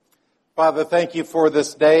Father, thank you for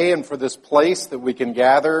this day and for this place that we can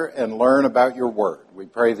gather and learn about your word. We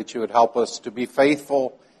pray that you would help us to be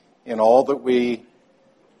faithful in all that we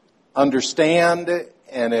understand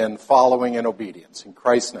and in following in obedience. In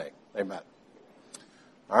Christ's name, amen.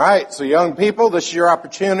 All right, so young people, this is your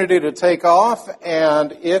opportunity to take off,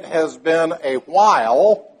 and it has been a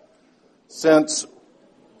while since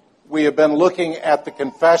we have been looking at the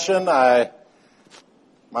confession.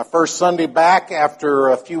 My first Sunday back after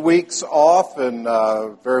a few weeks off, and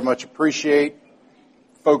very much appreciate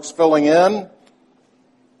folks filling in.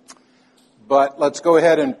 But let's go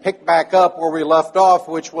ahead and pick back up where we left off,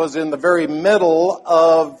 which was in the very middle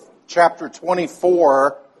of chapter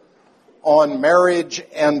 24 on marriage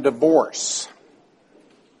and divorce.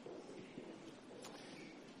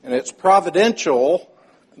 And it's providential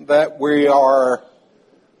that we are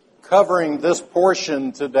covering this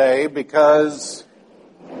portion today because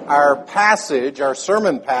our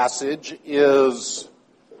sermon passage, is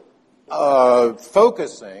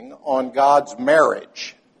focusing on God's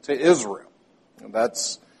marriage to Israel. And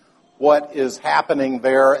that's what is happening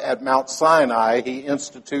there at Mount Sinai. He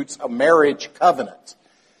institutes a marriage covenant.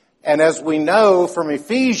 And as we know from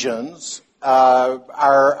Ephesians,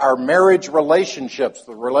 our marriage relationships,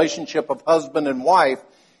 the relationship of husband and wife,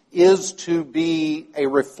 is to be a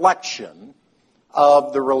reflection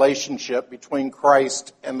of the relationship between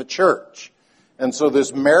Christ and the church. And so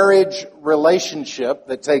this marriage relationship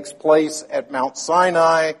that takes place at Mount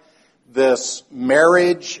Sinai, this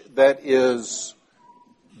marriage that is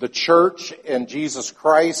the church and Jesus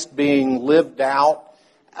Christ being lived out,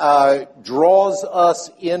 draws us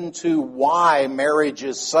into why marriage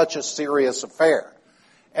is such a serious affair.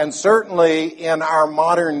 And certainly in our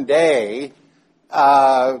modern day,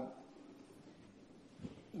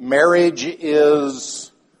 marriage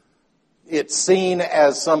it's seen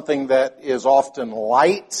as something that is often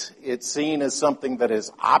light. It's seen as something that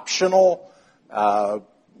is optional.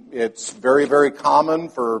 It's very, very common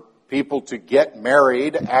for people to get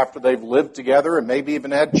married after they've lived together and maybe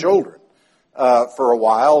even had children for a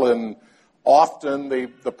while. And often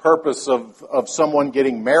the purpose of someone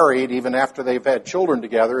getting married, even after they've had children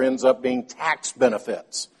together, ends up being tax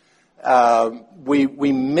benefits.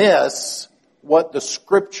 We miss what the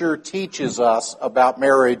Scripture teaches us about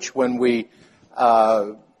marriage when we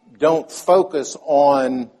don't focus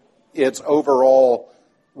on its overall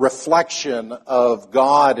reflection of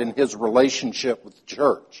God and His relationship with the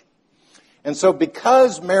church. And so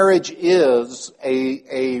because marriage is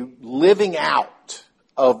a living out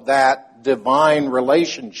of that divine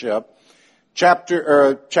relationship,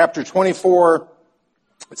 chapter 24,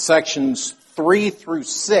 sections 3 through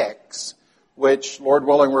 6, which, Lord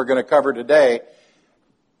willing, we're going to cover today,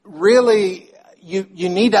 really, you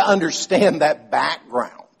need to understand that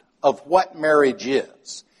background of what marriage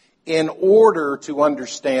is in order to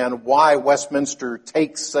understand why Westminster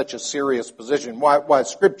takes such a serious position, why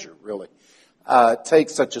Scripture really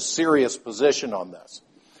takes such a serious position on this.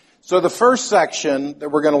 So the first section that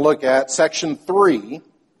we're going to look at, section 3,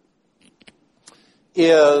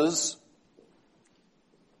 is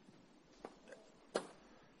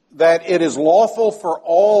that it is lawful for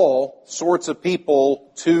all sorts of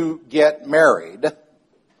people to get married,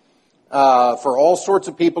 for all sorts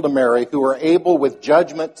of people to marry who are able with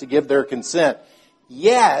judgment to give their consent.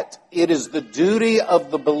 Yet, it is the duty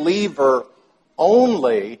of the believer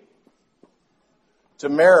only to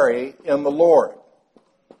marry in the Lord.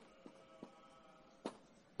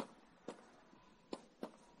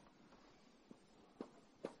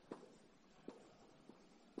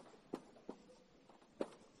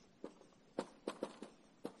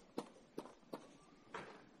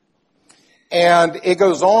 And it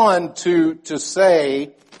goes on to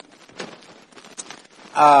say,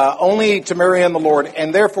 only to marry in the Lord,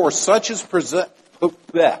 and therefore such as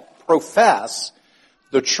profess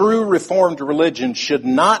the true Reformed religion should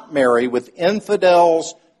not marry with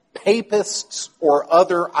infidels, papists, or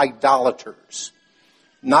other idolaters.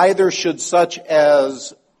 Neither should such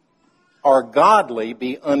as are godly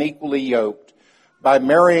be unequally yoked by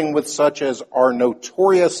marrying with such as are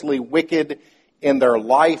notoriously wicked in their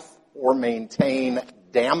life or maintain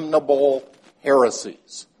damnable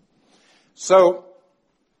heresies. So,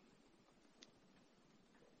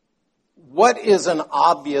 what is an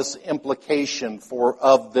obvious implication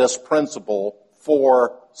of this principle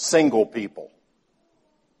for single people?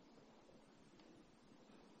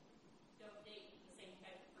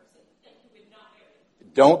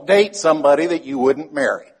 Don't date somebody that you wouldn't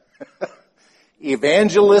marry.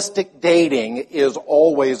 Evangelistic dating is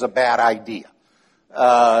always a bad idea.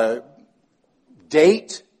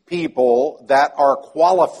 Date people that are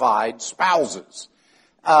qualified spouses.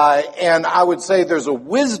 And I would say there's a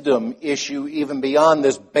wisdom issue even beyond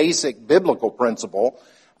this basic biblical principle.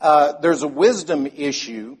 There's a wisdom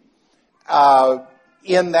issue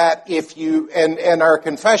in that if you, and our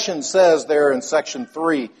confession says there in section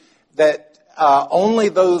 3 that only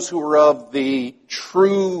those who are of the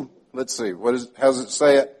true, let's see, how does it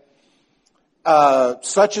say it?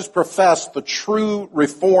 Such as profess the true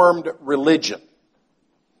Reformed religion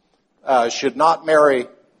should not marry.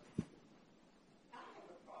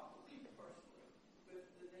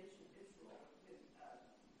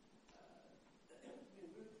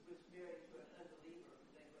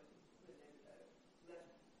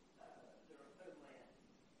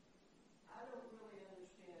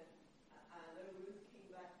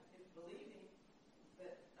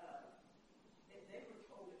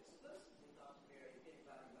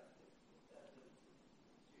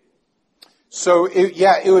 So,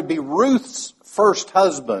 it would be Ruth's first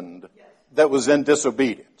husband that was in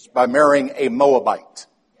disobedience by marrying a Moabite.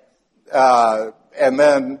 And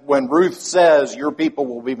then when Ruth says, your people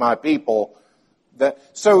will be my people,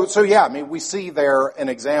 we see there an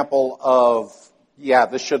example of,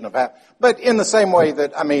 this shouldn't have happened. But in the same way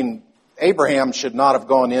that, Abraham should not have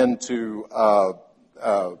gone into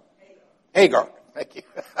Hagar. Thank you.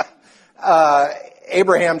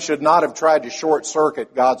 Abraham should not have tried to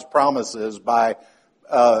short-circuit God's promises by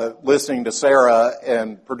listening to Sarah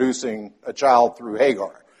and producing a child through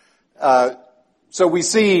Hagar. So we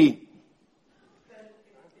see.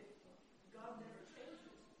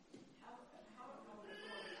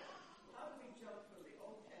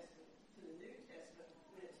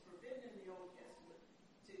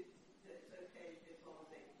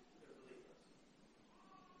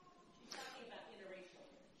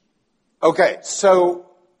 Okay,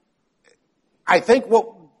 so I think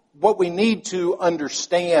what we need to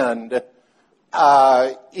understand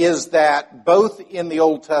is that both in the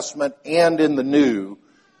Old Testament and in the New,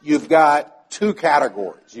 you've got two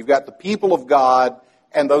categories. You've got the people of God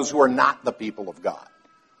and those who are not the people of God.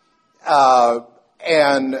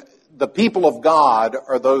 And the people of God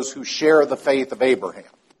are those who share the faith of Abraham,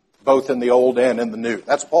 both in the Old and in the New.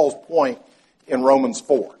 That's Paul's point in Romans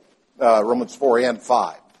 4 and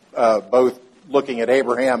 5. Both looking at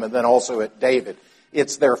Abraham and then also at David.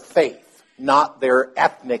 It's their faith, not their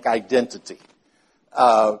ethnic identity,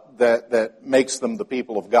 that makes them the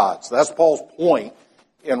people of God. So that's Paul's point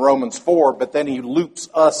in Romans 4, but then he loops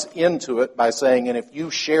us into it by saying, and if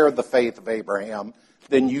you share the faith of Abraham,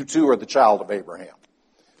 then you too are the child of Abraham.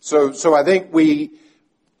 So I think we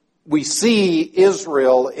see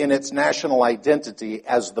Israel in its national identity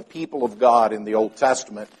as the people of God in the Old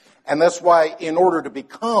Testament. And that's why in order to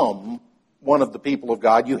become one of the people of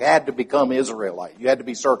God, you had to become Israelite. You had to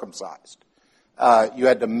be circumcised. You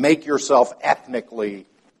had to make yourself ethnically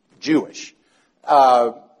Jewish.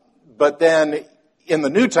 But then in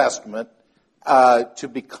the New Testament, to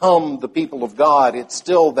become the people of God, it's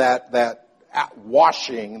still that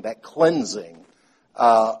washing, that cleansing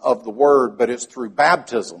of the Word, but it's through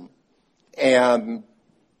baptism. And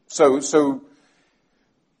so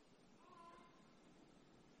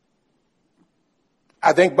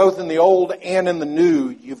I think both in the Old and in the New,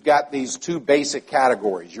 you've got these two basic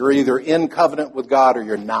categories. You're either in covenant with God or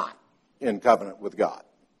you're not in covenant with God.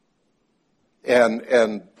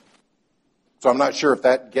 And so I'm not sure if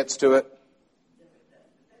that gets to it.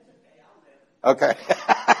 Okay.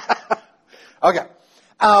 Okay.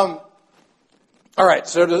 All right.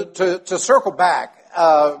 So to circle back,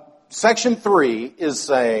 Section 3 is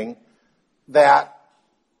saying that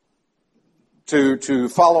to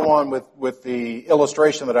follow on with the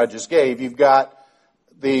illustration that I just gave, you've got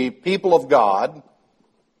the people of God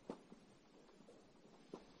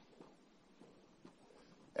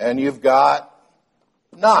and you've got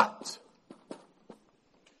not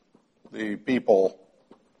the people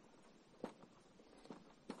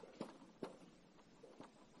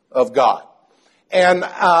of God. And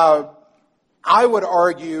I would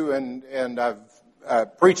argue, and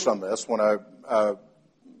I've preached on this when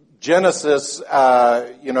Genesis,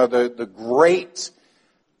 the great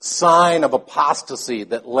sign of apostasy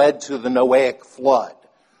that led to the Noahic flood,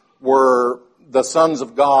 where the sons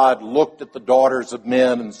of God looked at the daughters of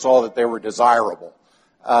men and saw that they were desirable.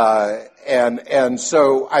 And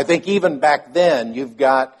so I think even back then, you've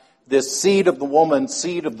got this seed of the woman,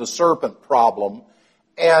 seed of the serpent problem,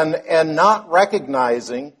 and not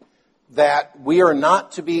recognizing that we are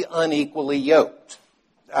not to be unequally yoked.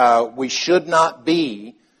 We should not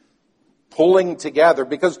be pulling together,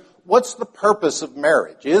 because what's the purpose of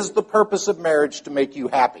marriage? Is the purpose of marriage to make you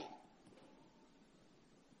happy?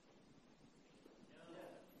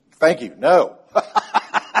 Thank you. No.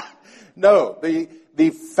 No. The The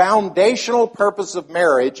foundational purpose of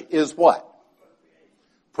marriage is what?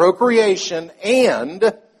 Procreation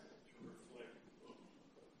and,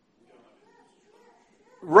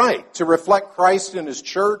 right, to reflect Christ in His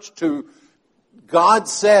church. God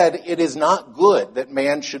said it is not good that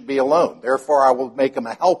man should be alone. Therefore I will make him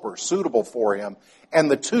a helper suitable for him, and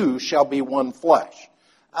the two shall be one flesh.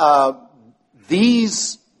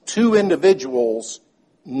 These two individuals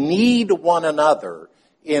need one another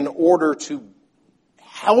in order to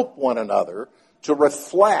help one another to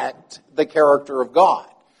reflect the character of God,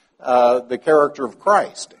 the character of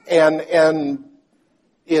Christ. And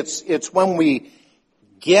it's when we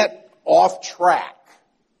get off track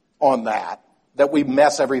on that we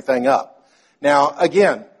mess everything up. Now,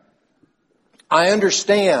 again, I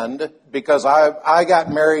understand, because I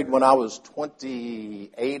got married when I was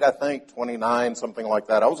 28, I think, 29, something like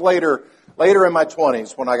that. I was later in my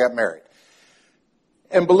 20s when I got married.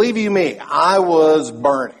 And believe you me, I was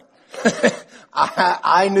burning.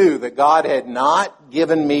 I knew that God had not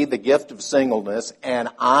given me the gift of singleness, and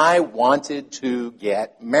I wanted to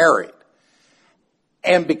get married.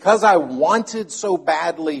 And because I wanted so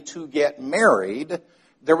badly to get married,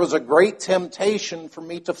 there was a great temptation for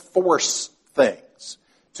me to force things,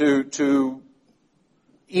 to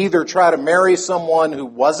either try to marry someone who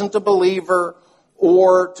wasn't a believer,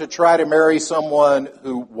 or to try to marry someone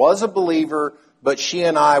who was a believer, but she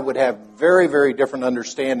and I would have very, very different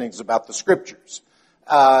understandings about the Scriptures.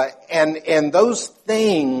 And those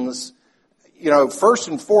things, first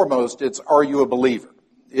and foremost, it's, are you a believer?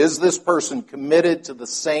 Is this person committed to the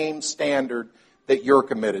same standard that you're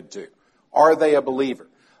committed to? Are they a believer?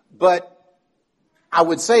 But I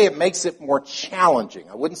would say it makes it more challenging.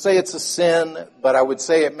 I wouldn't say it's a sin, but I would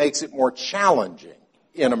say it makes it more challenging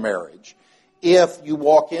in a marriage if you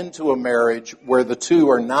walk into a marriage where the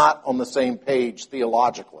two are not on the same page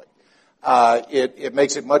theologically. It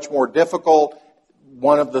makes it much more difficult.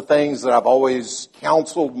 One of the things that I've always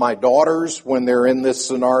counseled my daughters when they're in this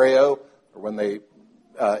scenario, or when they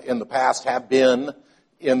in the past have been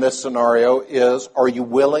in this scenario, is, are you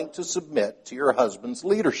willing to submit to your husband's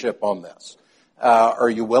leadership on this?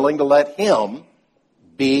 Are you willing to let him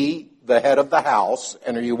be the head of the house,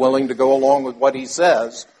 and are you willing to go along with what he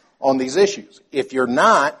says on these issues? If you're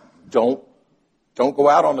not, don't go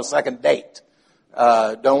out on a second date.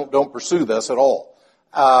 Don't pursue this at all.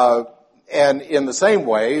 And in the same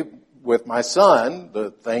way, with my son,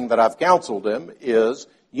 the thing that I've counseled him is,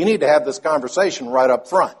 you need to have this conversation right up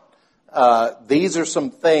front. These are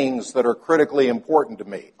some things that are critically important to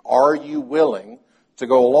me. Are you willing to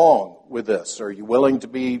go along with this? Are you willing to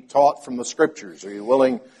be taught from the Scriptures? Are you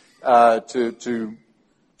willing to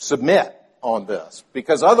submit on this?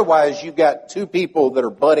 Because otherwise you've got two people that are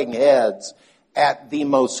butting heads at the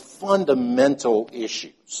most fundamental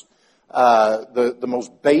issues, the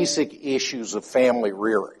most basic issues of family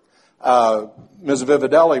rearing. Ms.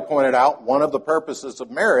 Vividelli pointed out one of the purposes of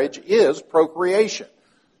marriage is procreation.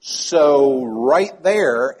 So right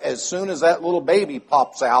there, as soon as that little baby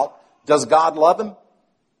pops out, does God love him?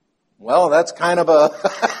 Well, that's kind of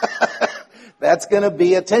that's going to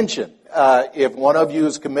be a tension. If one of you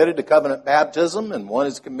is committed to covenant baptism and one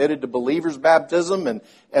is committed to believer's baptism, and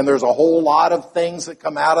there's a whole lot of things that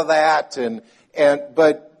come out of that,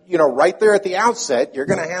 but right there at the outset, you're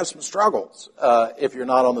going to have some struggles if you're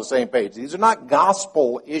not on the same page. These are not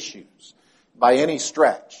gospel issues by any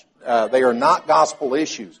stretch. They are not gospel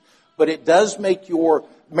issues. But it does make your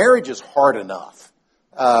marriage is hard enough.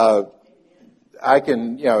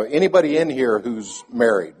 Anybody in here who's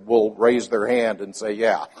married will raise their hand and say,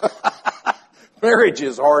 yeah, marriage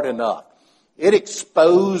is hard enough. It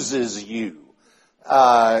exposes you.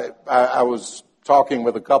 I was talking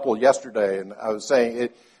with a couple yesterday, and I was saying,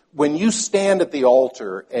 when you stand at the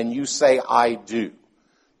altar and you say, I do,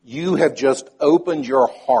 you have just opened your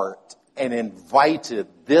heart and invited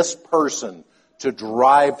this person to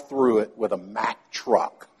drive through it with a Mack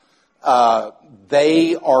truck.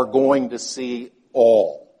 They are going to see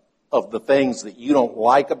all of the things that you don't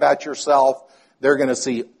like about yourself. They're going to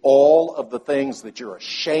see all of the things that you're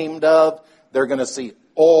ashamed of. They're going to see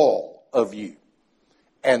all of you.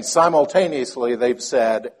 And simultaneously, they've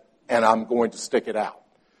said, and I'm going to stick it out.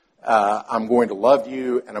 I'm going to love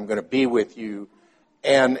you, and I'm going to be with you.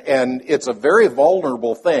 And it's a very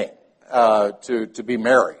vulnerable thing to be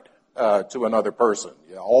married to another person.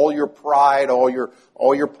 All your pride, all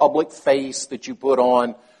your public face that you put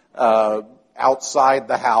on outside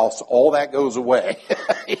the house, all that goes away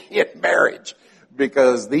in marriage,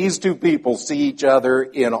 because these two people see each other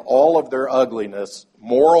in all of their ugliness,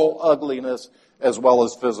 moral ugliness as well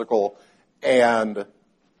as physical, and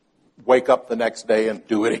wake up the next day and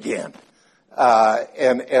do it again.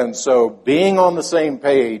 And so being on the same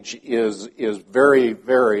page is very,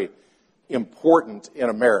 very important in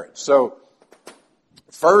a marriage. So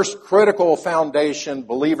first, critical foundation,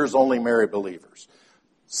 believers only marry believers.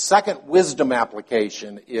 Second, wisdom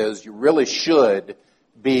application is you really should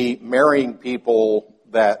be marrying people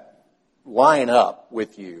that line up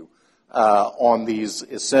with you on these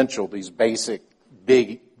essential, these basic,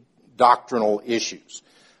 big doctrinal issues.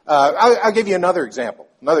 I'll give you another example.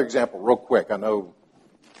 Another example real quick. I know.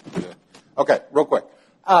 Okay, real quick.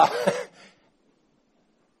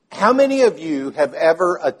 How many of you have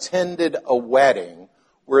ever attended a wedding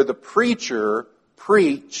where the preacher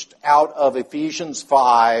preached out of Ephesians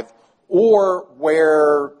 5, or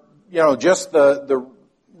where, just the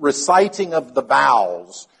reciting of the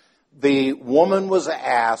vows, the woman was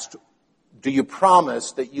asked, do you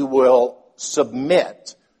promise that you will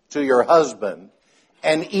submit to your husband?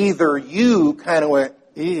 And either you kind of went,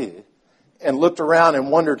 ew, and looked around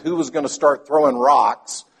and wondered who was going to start throwing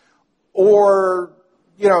rocks, or,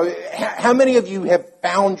 how many of you have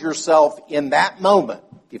found yourself in that moment,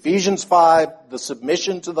 Ephesians 5, the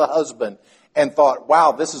submission to the husband, and thought,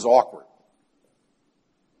 wow, this is awkward?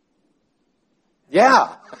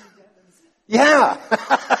 Yeah. Yeah.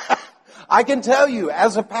 I can tell you,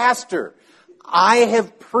 as a pastor, I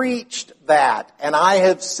have preached that, and I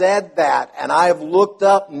have said that, and I have looked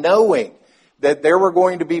up knowing that there were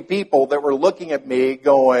going to be people that were looking at me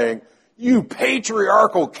going, you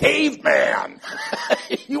patriarchal caveman,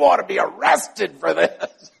 you ought to be arrested for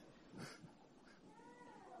this.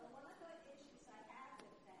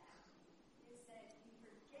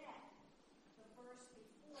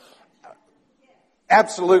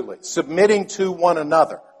 Absolutely. Submitting to one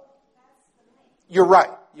another. You're right.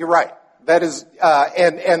 You're right. That is,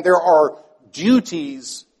 and there are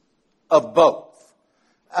duties of both.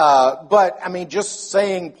 But, just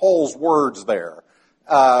saying Paul's words there.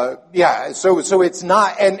 So it's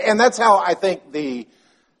not, and that's how I think the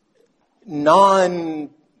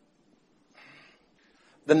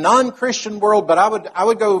non-Christian world, but I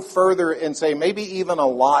would go further and say maybe even a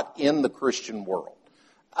lot in the Christian world,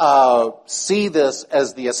 see this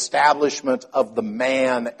as the establishment of the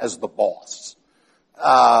man as the boss.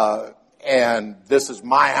 And this is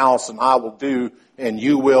my house, and I will do, and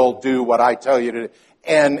you will do what I tell you to do.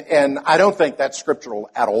 And I don't think that's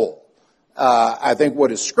scriptural at all. I think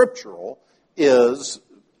what is scriptural is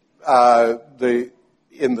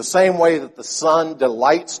in the same way that the Son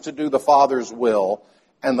delights to do the Father's will,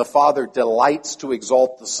 and the Father delights to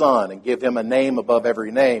exalt the Son and give him a name above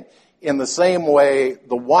every name. In the same way,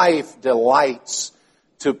 the wife delights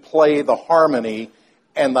to play the harmony,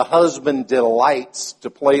 and the husband delights to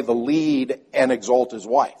play the lead and exalt his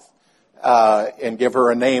wife, and give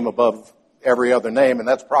her a name above every other name. And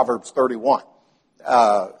that's Proverbs 31,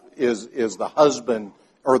 is the husband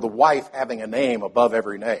or the wife having a name above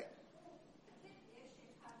every name.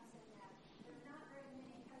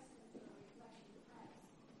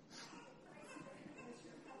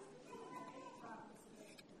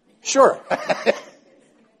 Sure.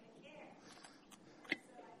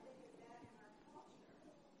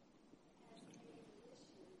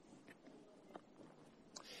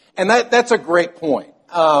 And that's a great point.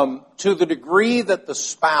 To the degree that the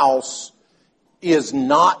spouse is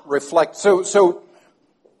not okay.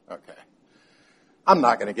 I'm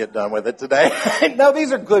not going to get done with it today. No,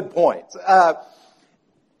 these are good points.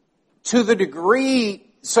 To the degree,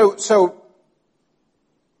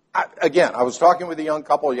 I was talking with a young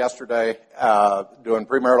couple yesterday, doing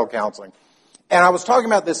premarital counseling, and I was talking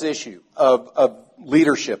about this issue of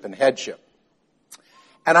leadership and headship.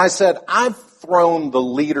 And I said, I've thrown the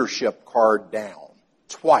leadership card down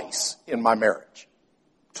twice in my marriage.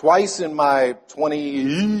 Twice in my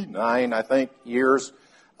 29, I think, years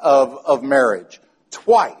of marriage.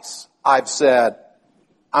 Twice I've said,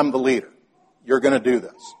 I'm the leader. You're going to do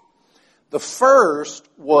this. The first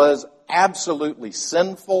was absolutely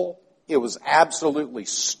sinful. It was absolutely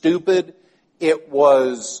stupid.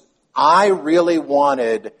 I really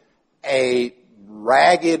wanted a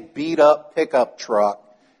ragged, beat-up pickup truck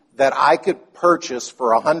that I could purchase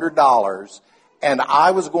for $100, and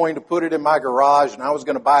I was going to put it in my garage, and I was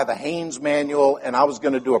going to buy the Haynes manual, and I was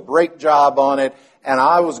going to do a brake job on it, and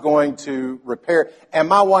I was going to repair. And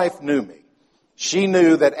my wife knew me. She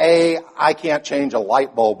knew that A, I can't change a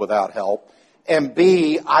light bulb without help, and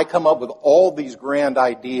B, I come up with all these grand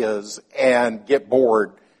ideas and get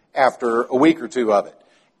bored after a week or two of it.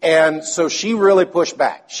 And so she really pushed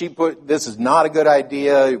back. This is not a good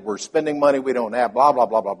idea. We're spending money we don't have, blah, blah,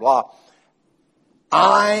 blah, blah, blah.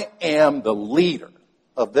 I am the leader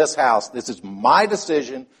of this house. This is my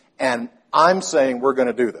decision, and I'm saying we're going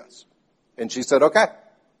to do this. And she said, okay.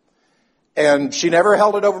 And she never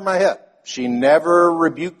held it over my head. She never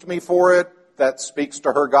rebuked me for it. That speaks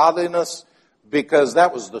to her godliness, because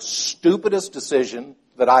that was the stupidest decision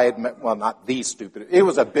that I had made. Well, not the stupid. It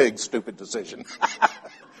was a big, stupid decision.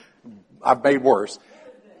 I've made worse.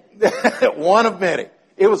 One of many.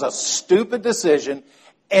 It was a stupid decision.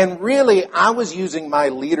 And really, I was using my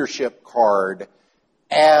leadership card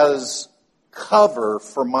as cover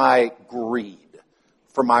for my greed,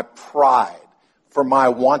 for my pride, for my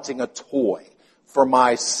wanting a toy, for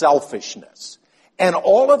my selfishness. And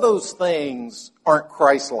all of those things aren't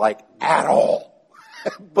Christ-like at all.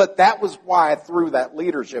 But that was why I threw that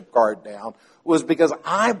leadership card down, was because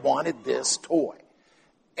I wanted this toy.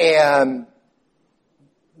 And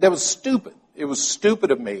that was stupid. It was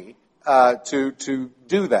stupid of me to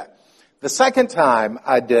do that. The second time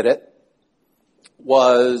I did it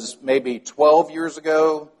was maybe 12 years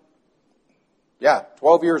ago. Yeah,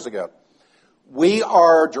 12 years ago. We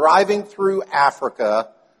are driving through Africa.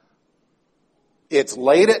 It's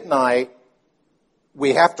late at night.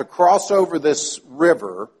 We have to cross over this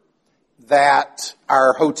river that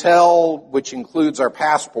our hotel, which includes our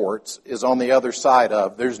passports, is on the other side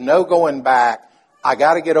of. There's no going back. I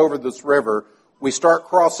got to get over this river. We start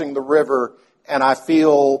crossing the river, and I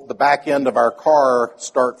feel the back end of our car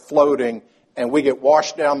start floating, and we get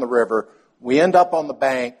washed down the river. We end up on the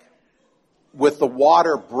bank with the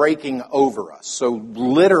water breaking over us. So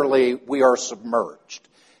literally, we are submerged.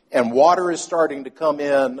 And water is starting to come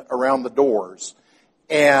in around the doors.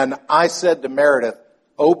 And I said to Meredith,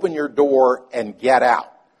 open your door and get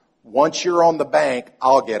out. Once you're on the bank,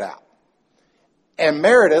 I'll get out. And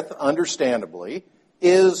Meredith, understandably,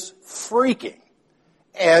 is freaking.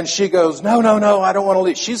 And she goes, no, I don't want to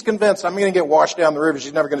leave. She's convinced I'm going to get washed down the river.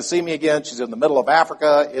 She's never going to see me again. She's in the middle of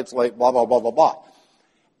Africa. It's late, blah, blah, blah, blah, blah.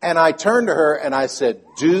 And I turned to her and I said,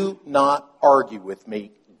 do not argue with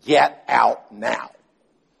me. Get out now.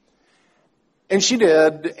 And she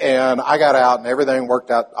did, and I got out, and everything worked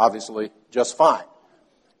out, obviously, just fine.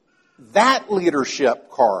 That leadership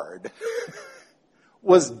card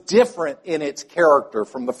was different in its character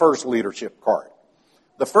from the first leadership card.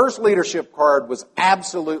 The first leadership card was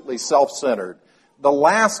absolutely self-centered. The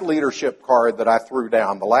last leadership card that I threw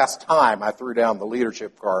down, the last time I threw down the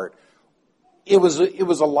leadership card, it was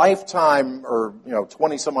a lifetime, or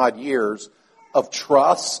 20 some odd years of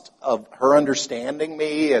trust, of her understanding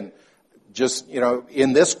me, and just,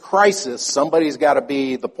 in this crisis, somebody's got to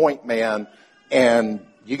be the point man, and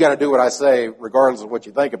you got to do what I say regardless of what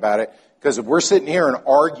you think about it, because if we're sitting here and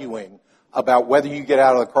arguing about whether you get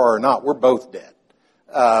out of the car or not, we're both dead.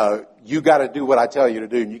 You got to do what I tell you to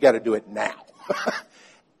do, and you got to do it now.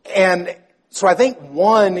 And so I think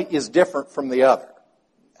one is different from the other.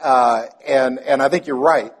 And I think you're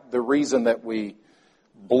right. The reason that we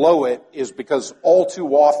blow it is because all too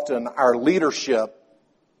often our leadership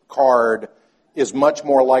card is much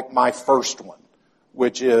more like my first one,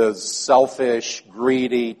 which is selfish,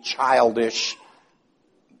 greedy, childish,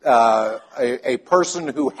 a person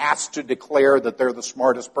who has to declare that they're the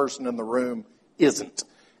smartest person in the room isn't.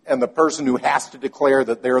 And the person who has to declare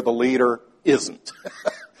that they're the leader isn't.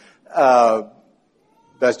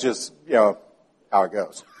 That's just, how it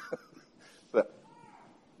goes.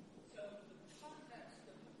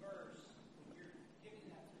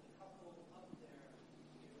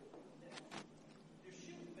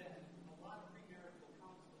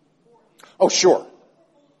 Oh, sure.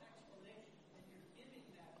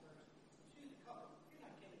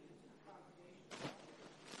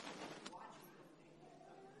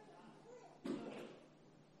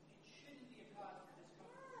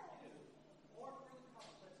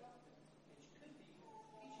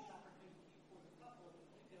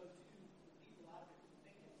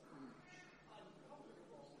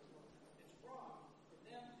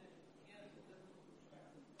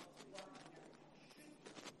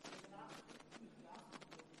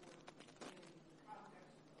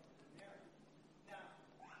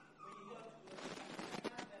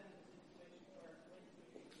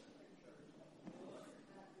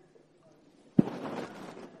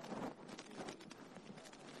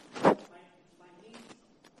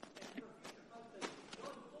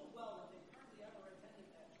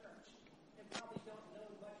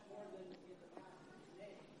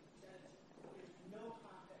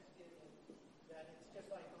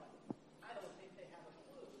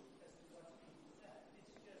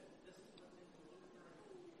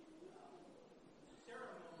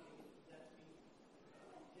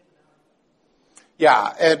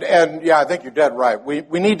 Yeah, and I think you're dead right.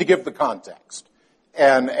 We need to give the context.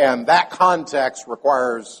 And that context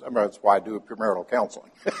requires, that's why I do premarital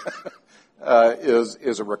counseling.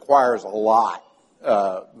 it requires a lot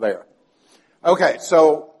there. Okay,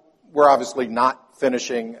 so we're obviously not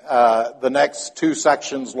finishing. The next two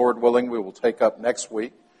sections, Lord willing, we will take up next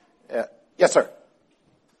week. Yes, sir.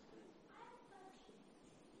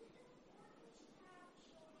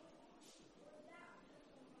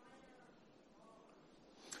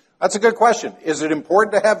 That's a good question. Is it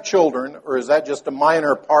important to have children, or is that just a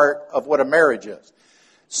minor part of what a marriage is?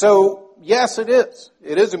 So, yes, it is.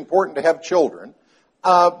 It is important to have children.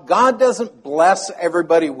 God doesn't bless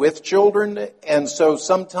everybody with children, and so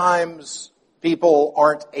sometimes people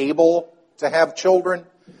aren't able to have children.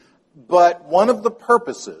 But one of the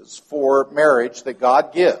purposes for marriage that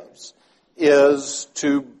God gives is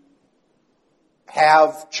to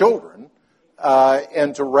have children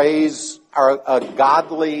and to raise a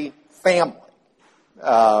godly family.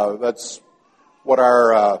 That's what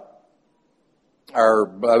our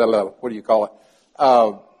what do you call it?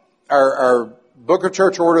 Our Book of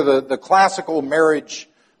Church Order, the classical marriage.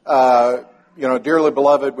 Dearly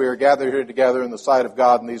beloved, we are gathered here together in the sight of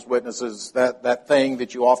God and these witnesses. That thing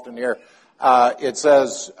that you often hear. It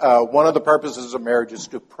says one of the purposes of marriage is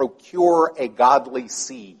to procure a godly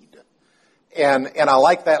seed. And I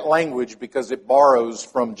like that language because it borrows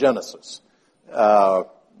from Genesis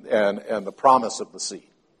and the promise of the seed.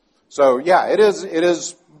 So yeah, it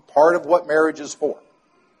is part of what marriage is for.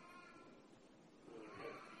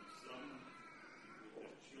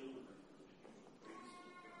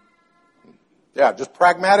 Yeah, just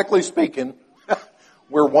pragmatically speaking,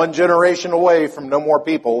 we're one generation away from no more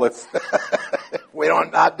people if we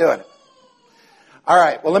don't not doing it. All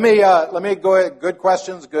right. Well, let me go ahead. Good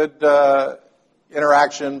questions, good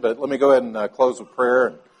interaction, but let me go ahead and close with prayer.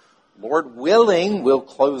 And Lord willing, we'll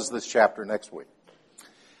close this chapter next week.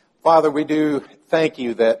 Father, we do thank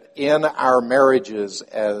you that in our marriages,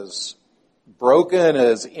 as broken,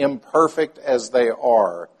 as imperfect as they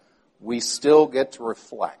are, we still get to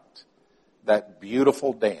reflect that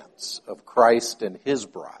beautiful dance of Christ and His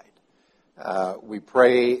bride. We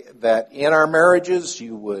pray that in our marriages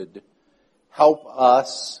you would help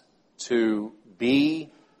us to be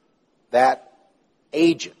that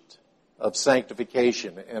agent of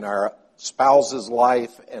sanctification in our spouse's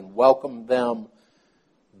life and welcome them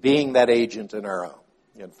being that agent in our own.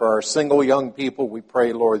 And for our single young people, we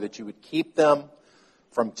pray, Lord, that you would keep them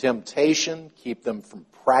from temptation, keep them from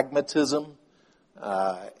pragmatism,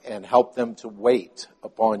 and help them to wait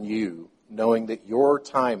upon you, knowing that your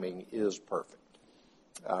timing is perfect.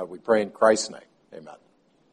 We pray in Christ's name. Amen.